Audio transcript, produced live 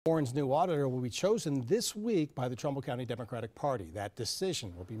Warren's new auditor will be chosen this week by the Trumbull County Democratic Party. That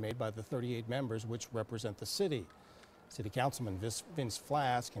decision will be made by the 38 members which represent the city. City Councilman Vince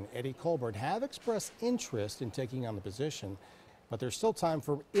Flask and Eddie Colbert have expressed interest in taking on the position, but there's still time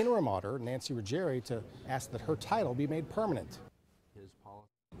for interim auditor Nancy Ruggieri to ask that her title be made permanent.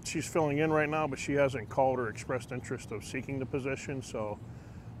 She's filling in right now, but she hasn't called or expressed interest of seeking the position, so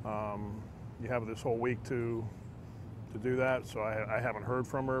you have this whole week to do that. So I haven't heard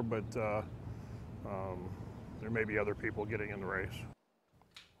from her, but there may be other people getting in the race.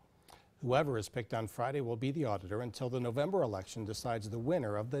 Whoever is picked on Friday will be the auditor until the November election decides the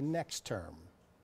winner of the next term.